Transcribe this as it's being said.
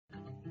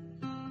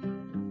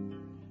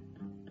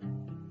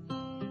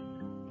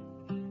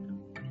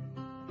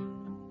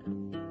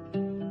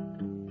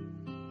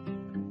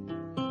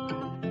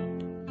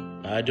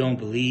I don't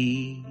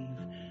believe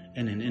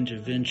in an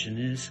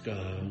interventionist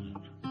God.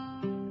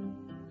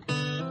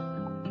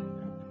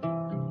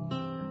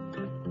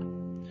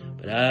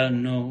 But I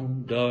know,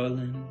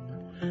 darling,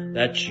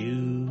 that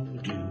you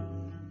do.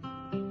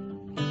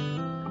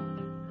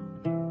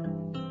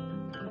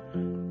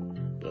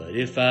 But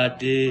if I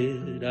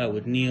did, I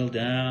would kneel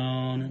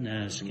down and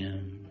ask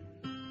him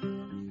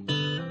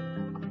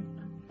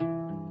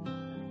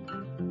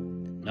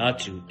not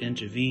to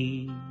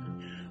intervene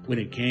when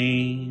it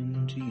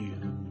came to you.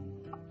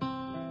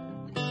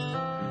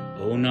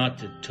 Oh, not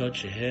to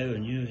touch a hair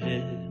on your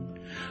head,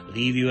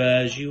 leave you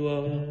as you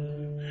are.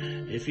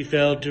 If you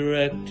felt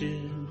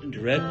directed,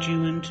 direct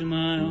you into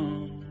my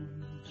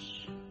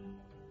arms,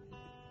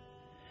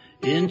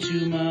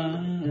 into my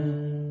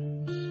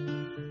arms,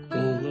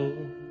 oh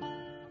Lord,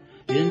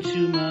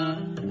 into my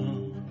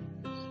arms,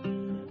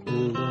 oh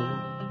Lord,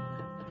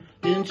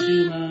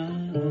 into my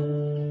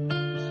arms,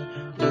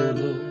 oh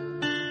Lord,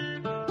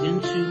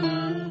 into my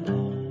arms.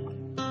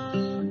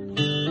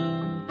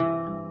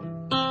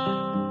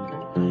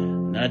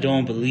 I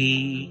don't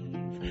believe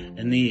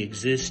in the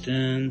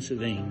existence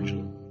of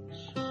angels,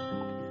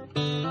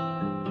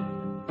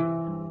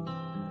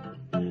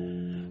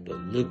 but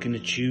looking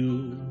at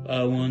you,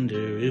 I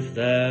wonder if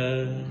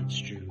that's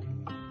true.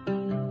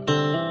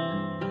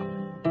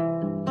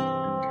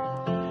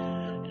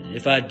 And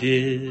if I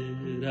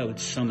did, I would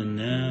summon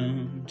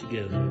them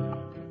together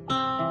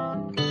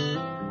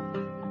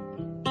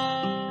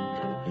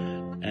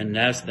and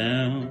ask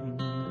them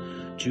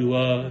to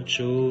watch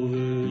over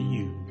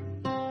you,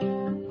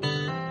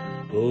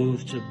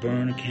 both to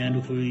burn a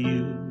candle for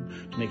you,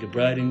 to make it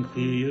bright and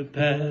clear your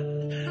path,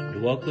 to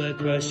walk like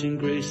Christ in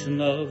grace and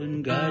love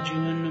and guide you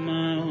into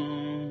my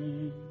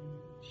arms,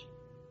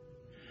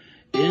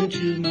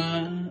 into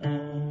my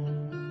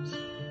arms,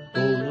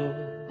 oh Lord,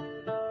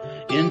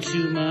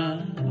 into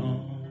my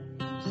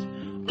arms,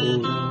 oh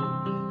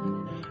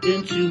Lord,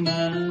 into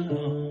my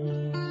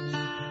arms,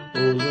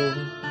 oh Lord,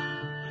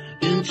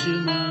 into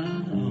my arms.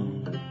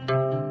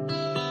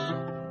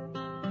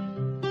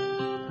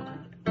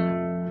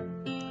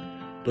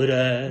 But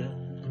I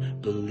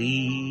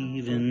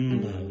believe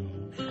in love,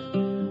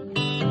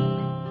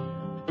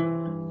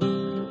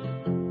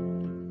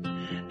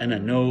 and I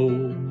know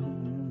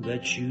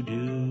that you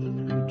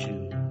do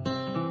too.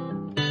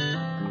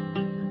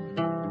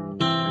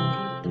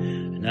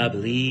 And I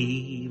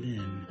believe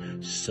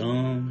in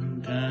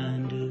some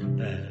kind of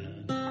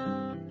path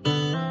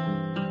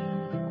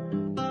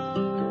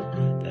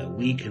that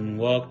we can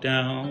walk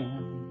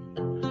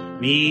down,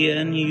 me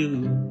and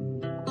you.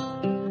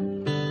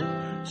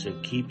 So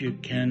keep your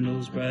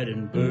candles bright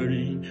and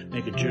burning,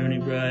 make a journey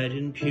bright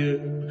and pure,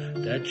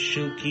 that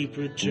shall keep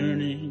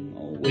returning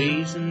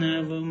always and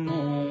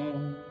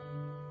evermore.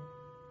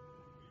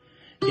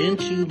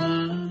 Into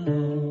my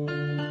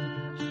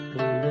arms,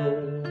 oh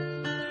Lord,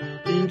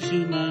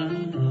 into my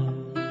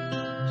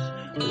arms,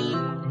 oh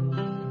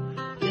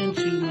Lord,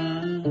 into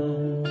my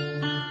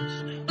arms,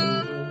 oh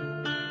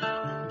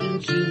Lord,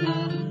 into my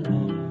arms.